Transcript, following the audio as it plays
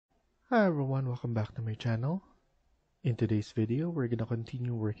Hi everyone, welcome back to my channel. In today's video, we're gonna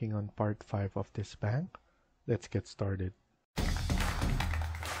continue working on part 5 of this bank. Let's get started.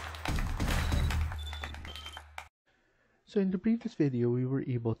 So in the previous video, we were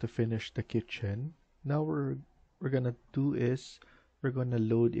able to finish the kitchen. Now we're gonna do is we're gonna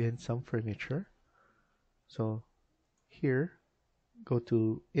load in some furniture. So here, go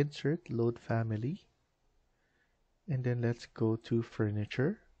to Insert, Load Family, and then let's go to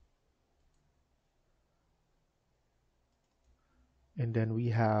Furniture. And then we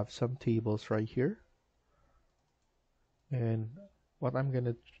have some tables right here. And what I'm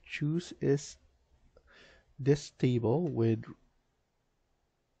gonna choose is this table with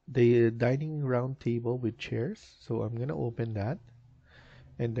the dining round table with chairs. So I'm gonna open that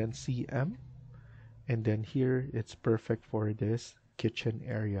and then CM, and then here it's perfect for this kitchen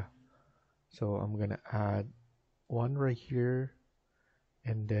area. So I'm gonna add one right here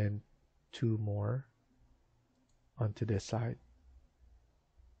and then two more onto this side.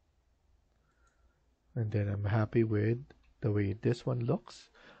 And then I'm happy with the way this one looks.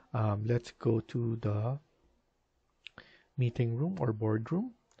 Let's go to the meeting room or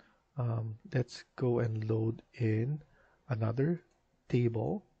boardroom. Let's go and load in another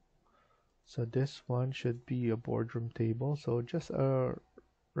table. So this one should be a boardroom table. So just a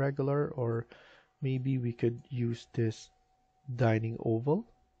regular, or maybe we could use this dining oval.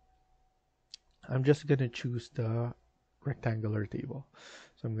 I'm just gonna choose the rectangular table.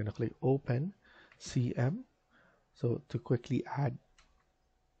 So I'm gonna click open, CM. So to quickly add,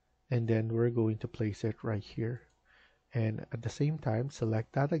 and then we're going to place it right here. And at the same time,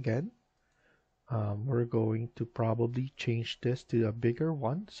 select that again. We're going to probably change this to a bigger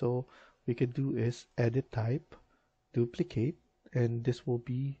one. So we can do is edit type, duplicate, and this will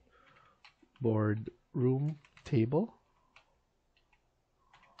be board room table.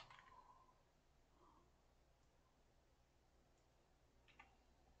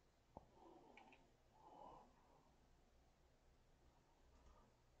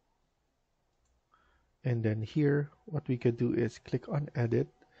 And then here, what we could do is click on edit,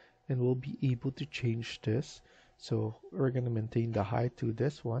 and we'll be able to change this. So we're going to maintain the height to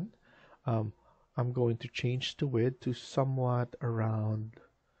this one. I'm going to change the width to somewhat around,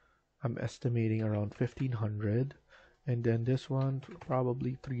 I'm estimating around 1500, and then this one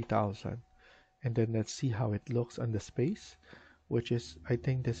probably 3000. And then let's see how it looks on the space, which is, I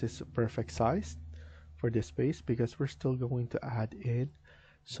think this is perfect size for this space, because we're still going to add in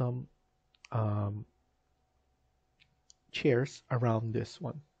some chairs around this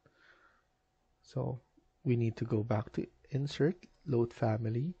one. So we need to go back to Insert, Load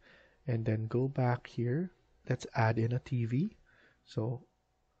Family, and then go back here. Let's add in a TV. So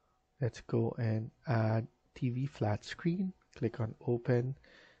let's go and add TV flat screen. Click on Open,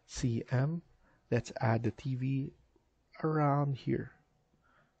 CM. Let's add the TV around here.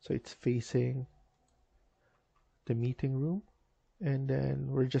 So it's facing the meeting room. And then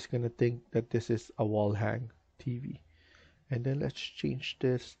we're just going to think that this is a wall hang TV. And then let's change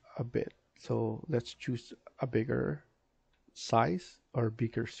this a bit. So let's choose a bigger size or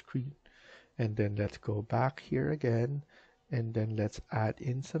bigger screen. And then let's go back here again. And then let's add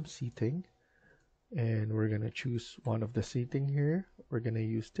in some seating. And we're going to choose one of the seating here. We're going to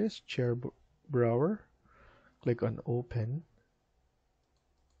use this chair drawer. Click on open.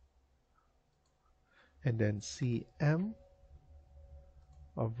 And then CM.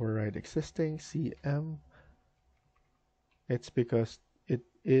 Override existing, CM. It's because it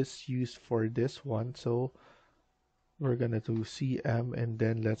is used for this one, so we're gonna do CM, and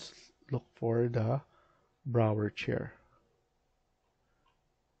then let's look for the Brower chair.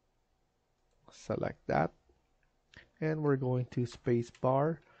 Select that, and we're going to space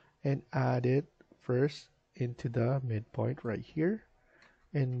bar and add it first into the midpoint right here,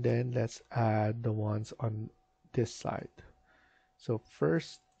 and then let's add the ones on this side. So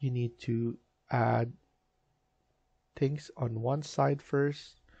first you need to add things on one side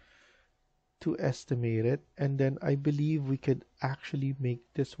first to estimate it, and then I believe we could actually make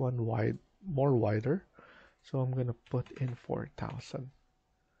this one more wider. So I'm gonna put in 4000.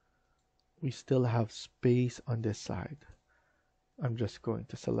 We still have space on this side. I'm just going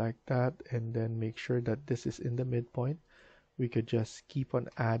to select that and then make sure that this is in the midpoint. We could just keep on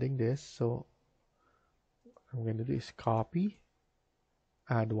adding this. So I'm gonna do is copy,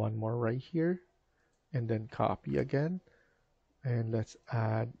 add one more right here, and then copy again, and let's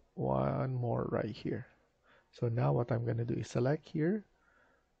add one more right here. So now what I'm going to do is select here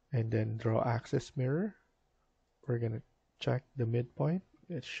and then draw axis mirror. We're going to check the midpoint,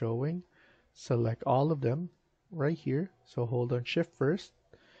 it's showing. Select all of them right here. So hold on shift first,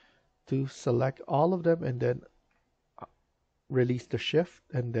 to select all of them and then release the shift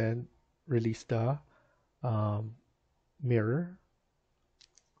and then release the um, mirror,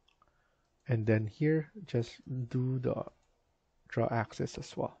 and then here just do the draw axis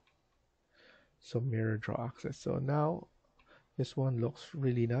as well. So mirror draw axis. So now this one looks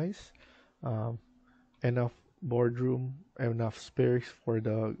really nice. um, Enough boardroom, enough space for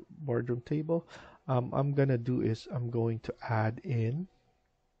the boardroom table. I'm gonna do is I'm going to add in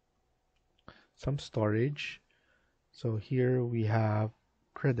some storage. So here we have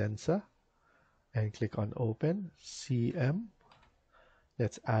credenza, and click on open CM.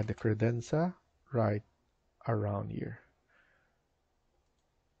 Let's add the credenza right around here.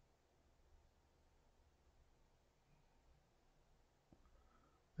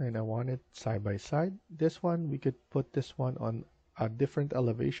 And I want it side by side. This one, we could put this one on a different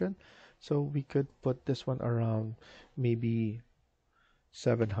elevation. So we could put this one around maybe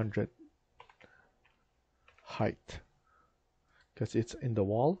 700 height, because it's in the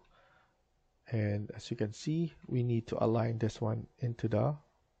wall. And as you can see, we need to align this one into the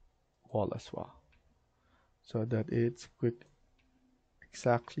wall as well, so that it's quick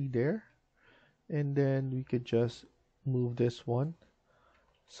exactly there. And then we could just move this one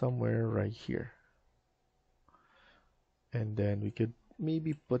somewhere right here, and then we could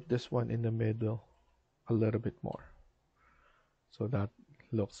maybe put this one in the middle a little bit more, so that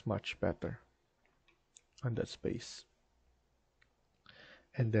looks much better on that space.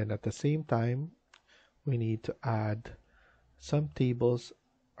 And then at the same time, we need to add some tables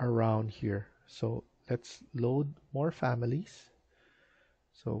around here. So let's load more families.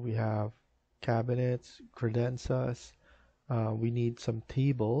 So we have cabinets, credenzas. We need some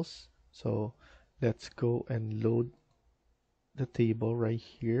tables. So let's go and load the table right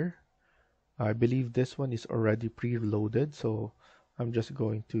here. I believe this one is already preloaded, so I'm just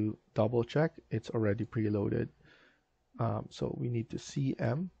going to double check. It's already preloaded. So we need to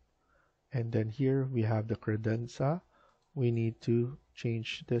CM, and then here we have the credenza. We need to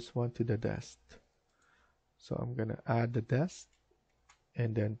change this one to the desk. So I'm gonna add the desk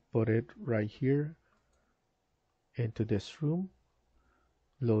and then put it right here into this room.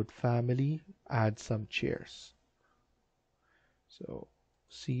 Load family, add some chairs. So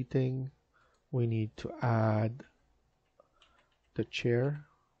seating, we need to add the chair,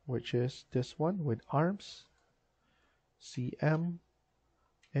 which is this one with arms, CM,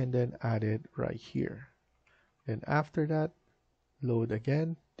 and then add it right here. And after that, load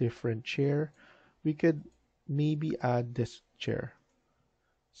again, different chair. We could maybe add this chair,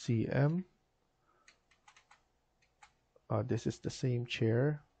 CM. This is the same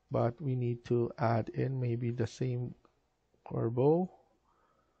chair, but we need to add in maybe the same corbeau.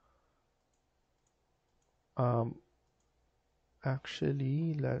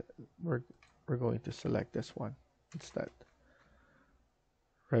 Actually, we're going to select this one instead.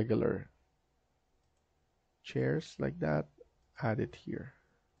 Regular chairs like that, add it here.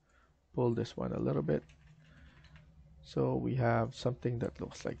 Pull this one a little bit, so we have something that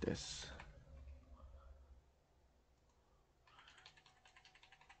looks like this.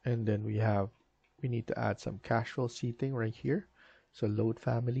 And then we need to add some casual seating right here. So load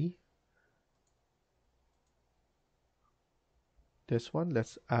family. This one,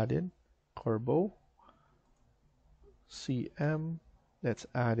 let's add in corbeau, CM. Let's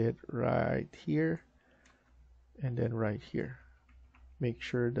add it right here and then right here. Make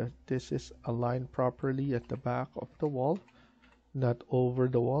sure that this is aligned properly at the back of the wall, not over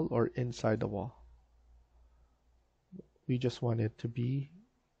the wall or inside the wall. We just want it to be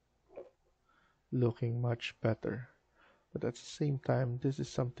looking much better. But at the same time, this is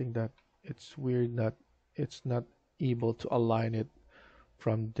something that it's weird that it's not able to align it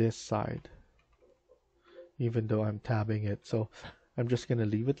from this side, even though I'm tabbing it. So I'm just gonna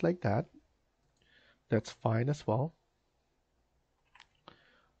leave it like that. That's fine as well.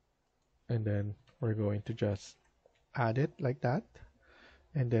 And then we're going to just add it like that.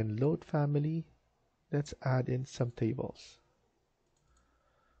 And then load family. Let's add in some tables.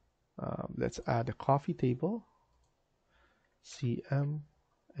 Let's add a coffee table, CM,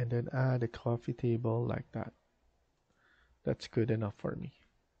 and then add a coffee table like that. That's good enough for me.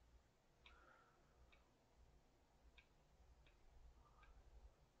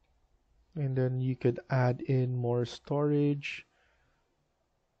 And then you could add in more storage.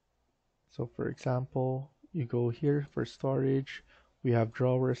 So for example, you go here for storage. We have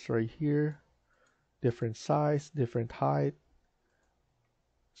drawers right here, different size, different height.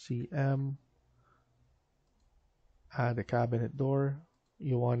 CM, add a cabinet door.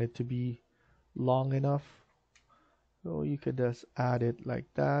 You want it to be long enough. So you could just add it like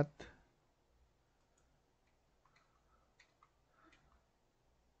that.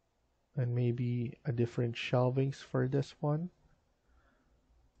 And maybe a different shelvings for this one.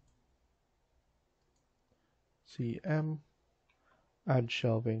 CM, add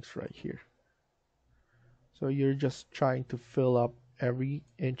shelvings right here. So you're just trying to fill up every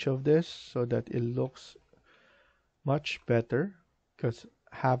inch of this so that it looks much better, because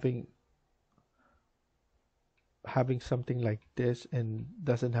having something like this and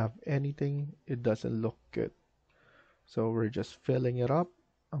doesn't have anything, it doesn't look good. So we're just filling it up.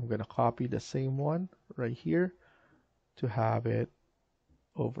 I'm gonna copy the same one right here to have it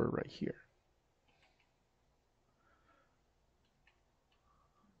over right here.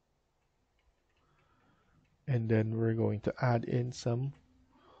 And then we're going to add in some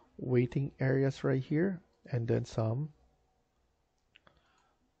waiting areas right here, and then some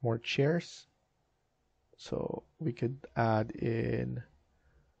more chairs. So we could add in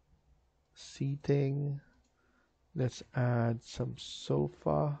seating. Let's add some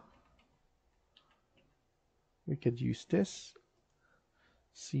sofa. We could use this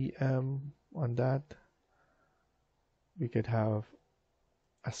CM on that. We could have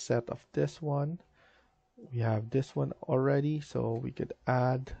a set of this one. We have this one already, so we could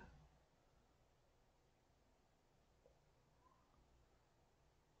add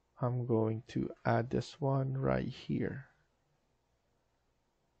I'm going to add this one right here.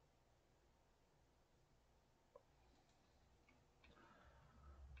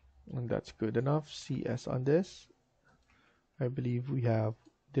 And that's good enough. CS on this. I believe we have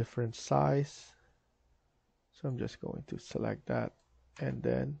different size. So I'm just going to select that and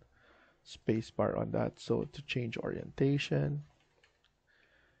then spacebar on that. So to change orientation,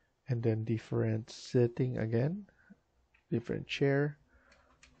 and then different sitting again, different chair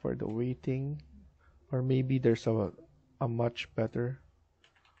for the waiting, or maybe there's a much better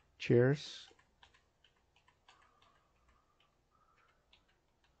chairs.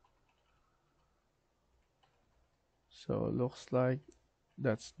 So it looks like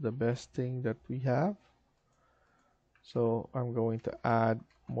that's the best thing that we have. So I'm going to add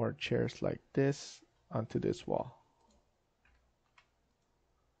more chairs like this onto this wall.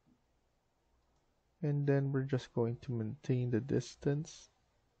 And then we're just going to maintain the distance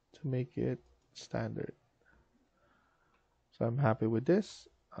to make it standard. So I'm happy with this.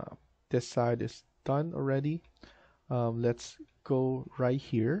 This side is done already. Let's go right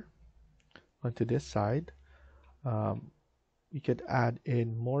here onto this side. We could add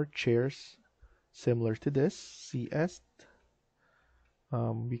in more chairs similar to this, CS.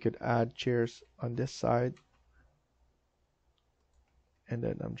 We could add chairs on this side. And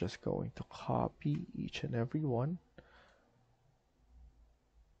then I'm just going to copy each and every one.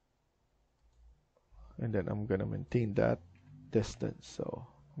 And then I'm gonna maintain that distance. So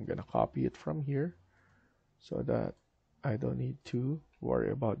I'm gonna copy it from here so that I don't need to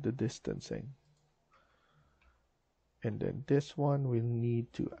worry about the distancing. And then this one we'll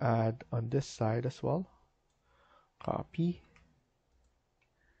need to add on this side as well. Copy.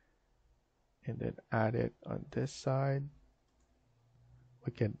 And then add it on this side.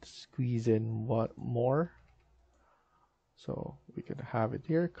 We can squeeze in what more. So we can have it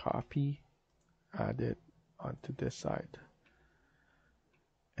here, copy, add it onto this side.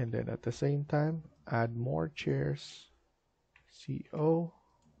 And then at the same time, add more chairs, CO.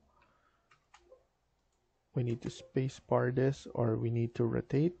 We need to spacebar this, or we need to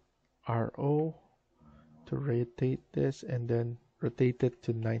rotate, RO, to rotate this, and then rotate it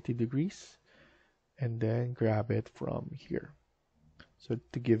to 90 degrees, and then grab it from here. So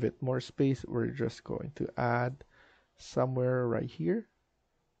to give it more space, we're just going to add somewhere right here.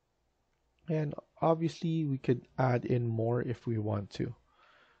 And obviously we could add in more if we want to.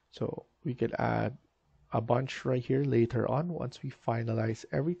 So we could add a bunch right here later on once we finalize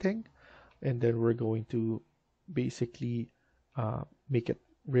everything. And then we're going to basically make it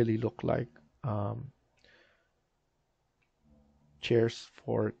really look like chairs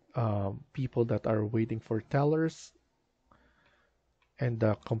for people that are waiting for tellers, and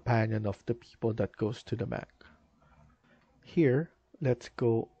the companion of the people that goes to the Mac. Here, let's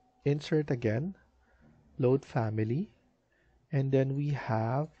go insert again, load family, and then we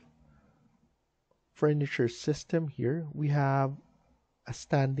have furniture system here. We have a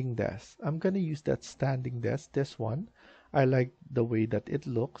standing desk. I'm gonna use that standing desk, this one. I like the way that it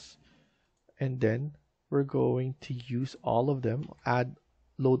looks. And then we're going to use all of them,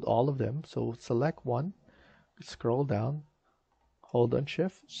 load all of them. So select one, scroll down, hold on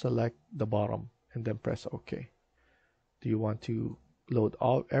shift, select the bottom, and then press OK. Do you want to load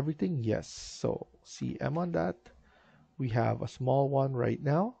everything? Yes. So CM on that. we have a small one right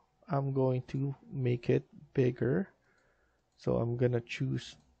now. I'm going to make it bigger. So I'm going to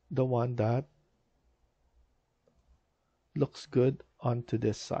choose the one that looks good onto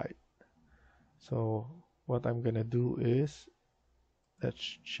this side. So what I'm going to do is, let's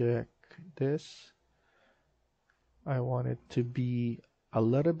check this. I want it to be a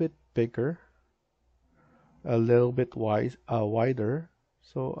little bit bigger, a little bit wider.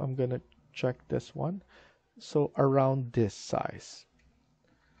 So I'm going to check this one. So around this size.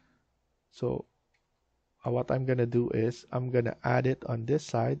 So what I'm going to do is I'm going to add it on this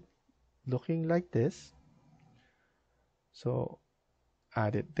side looking like this. So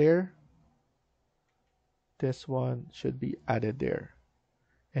add it there. This one should be added there.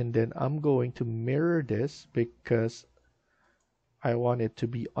 And then I'm going to mirror this because I want it to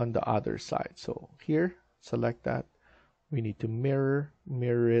be on the other side. So here, select that. We need to mirror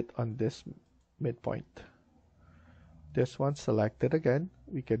it on this midpoint. This one selected again.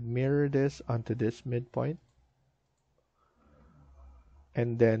 We could mirror this onto this midpoint.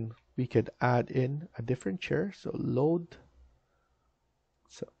 And then we could add in a different chair. So load.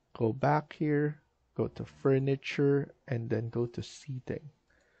 So go back here, go to furniture, and then go to seating.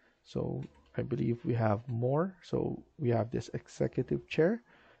 So I believe we have more. So we have this executive chair,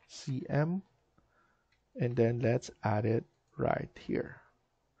 CM, and then let's add it right here.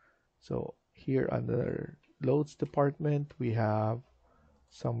 So here under loads department, we have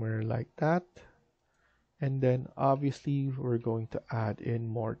somewhere like that. And then obviously we're going to add in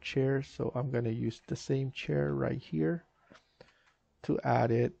more chairs. So I'm going to use the same chair right here to add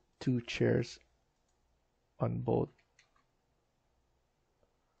it 2 chairs on both.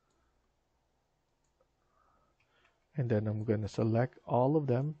 And then I'm going to select all of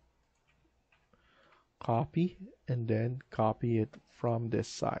them, copy, and then copy it from this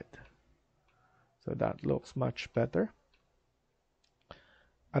side. So that looks much better.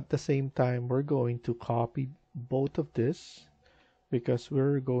 At the same time, we're going to copy both of this because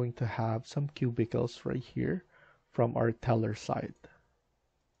we're going to have some cubicles right here from our teller side.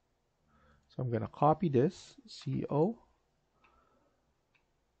 So I'm going to copy this, CO.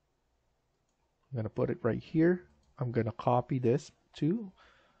 I'm going to put it right here. I'm going to copy this too,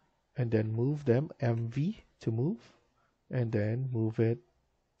 and then move them, MV to move, and then move it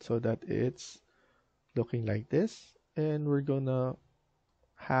so that it's looking like this. And we're going to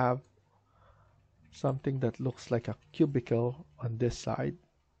have something that looks like a cubicle on this side.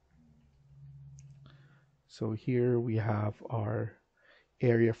 So here we have our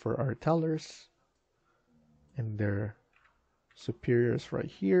area for our tellers and their superiors right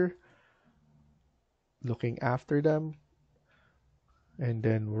here, looking after them. And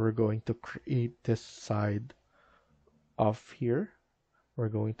then we're going to create this side off here. We're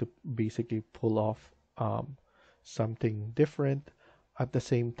going to basically pull off something different. At the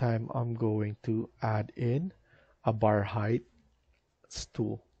same time, I'm going to add in a bar height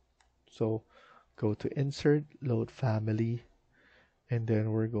stool. So go to insert, load family, and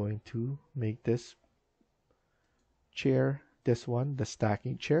then we're going to make this chair, this one, the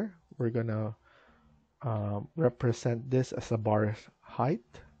stacking chair. We're gonna represent this as a bar height,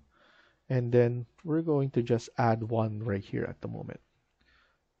 and then we're going to just add one right here at the moment.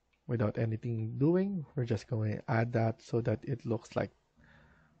 Without anything doing, we're just going to add that so that it looks like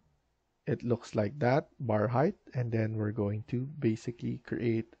that bar height, and then we're going to basically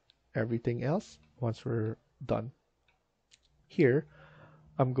create everything else once we're done. Here,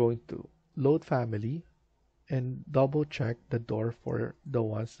 I'm going to load family and double check the door for the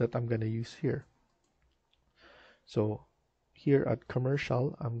ones that I'm going to use here. So here at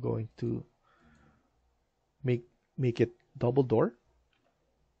commercial, I'm going to make it double door.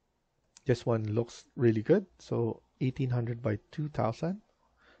 This one looks really good. So 1800 by 2000.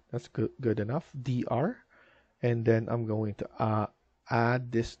 That's good enough. DR. And then I'm going to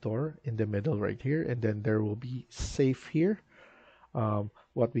add this door in the middle right here. And then there will be safe here.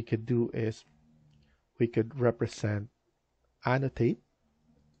 What we could do is we could represent annotate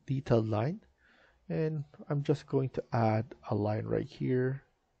detailed line. And I'm just going to add a line right here.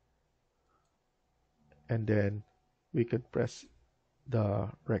 And then we could press the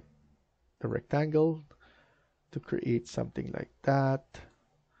rectangle to create something like that.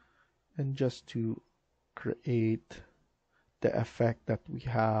 And just to create the effect that we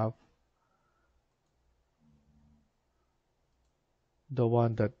have, the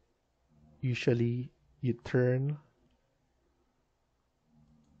one that usually you turn,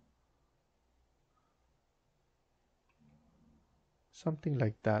 something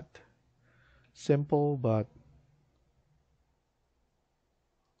like that. Simple but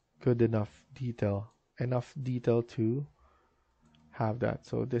good enough detail. enough detail to have that.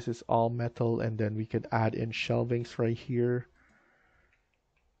 So this is all metal, and then we could add in shelvings right here.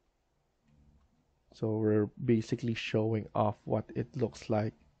 So we're basically showing off what it looks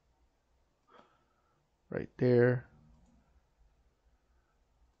like right there.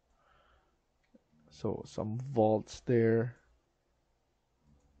 So some vaults there,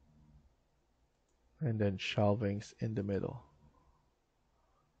 and then shelvings in the middle.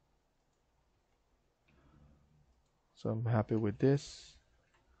 So I'm happy with this.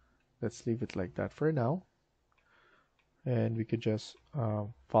 Let's leave it like that for now, and we could just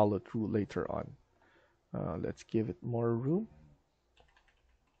follow through later on. Let's give it more room,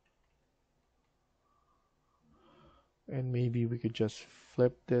 and maybe we could just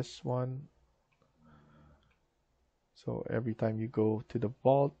flip this one. So every time you go to the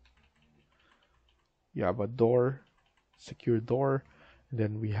vault, you have a door, secure door, and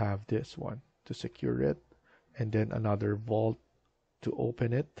then we have this one to secure it, and then another vault to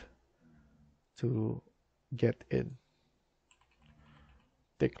open it to get in.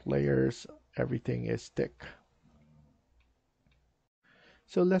 Thick layers, everything is thick.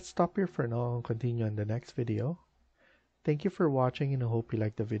 So let's stop here for now and continue on the next video. Thank you for watching, and I hope you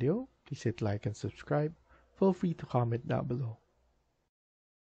liked the video. Please hit like and subscribe. Feel free to comment down below.